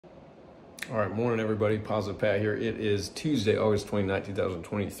All right, morning everybody, Positive Pat here. It is Tuesday, August 29th,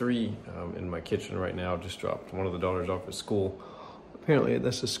 2023. In my kitchen right now, just dropped one of the daughters off at school. Apparently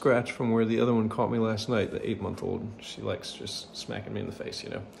that's a scratch from where the other one caught me last night, the 8-month-old. She likes just smacking me in the face,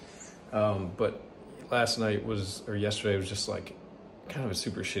 But yesterday was just like kind of a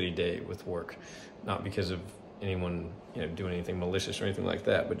super shitty day with work. Not because of anyone, doing anything malicious or anything like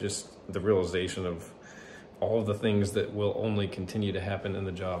that, but just the realization of all of the things that will only continue to happen in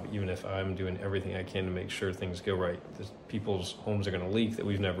the job, even if I'm doing everything I can to make sure things go right. People's homes are going to leak that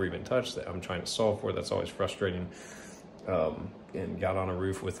we've never even touched, that I'm trying to solve for. That's always frustrating. And got on a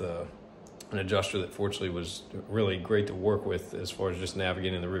roof with an adjuster that fortunately was really great to work with as far as just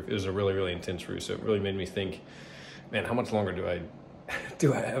navigating the roof. It was a really, really intense roof. So it really made me think, man, how much longer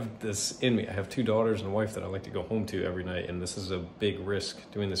do I have this in me? I have 2 daughters and a wife that I like to go home to every night. And this is a big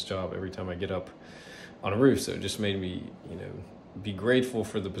risk doing this job every time I get up on a roof. So it just made me, be grateful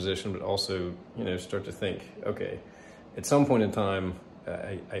for the position, but also, start to think, okay, at some point in time,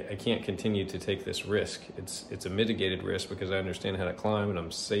 I can't continue to take this risk. It's a mitigated risk because I understand how to climb and I'm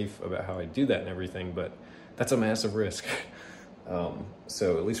safe about how I do that and everything, but that's a massive risk.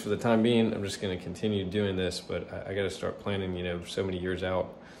 So at least for the time being, I'm just going to continue doing this, but I got to start planning, so many years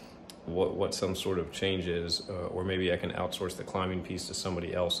out, what some sort of change is, or maybe I can outsource the climbing piece to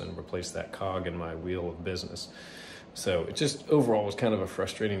somebody else and replace that cog in my wheel of business. So it just overall was kind of a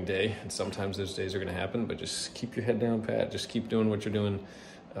frustrating day, and sometimes those days are going to happen, but just keep your head down, Pat. Just keep doing what you're doing.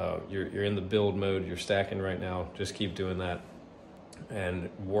 You're in the build mode, you're stacking right now. Just keep doing that and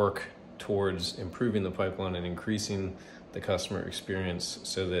work towards improving the pipeline and increasing the customer experience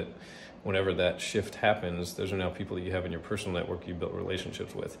so that whenever that shift happens, those are now people that you have in your personal network you built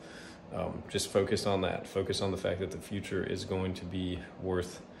relationships with. Just focus on that. Focus on the fact that the future is going to be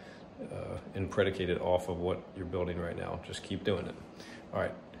worth and predicated off of what you're building right now. Just keep doing it. All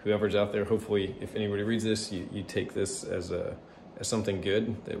right, whoever's out there, hopefully if anybody reads this, you take this as something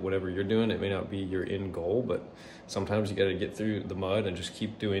good, that whatever you're doing, it may not be your end goal, but sometimes you got to get through the mud and just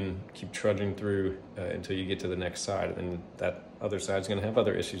keep trudging through until you get to the next side. And that other side's going to have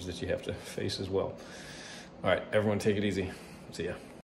other issues that you have to face as well. All right, everyone take it easy. See ya.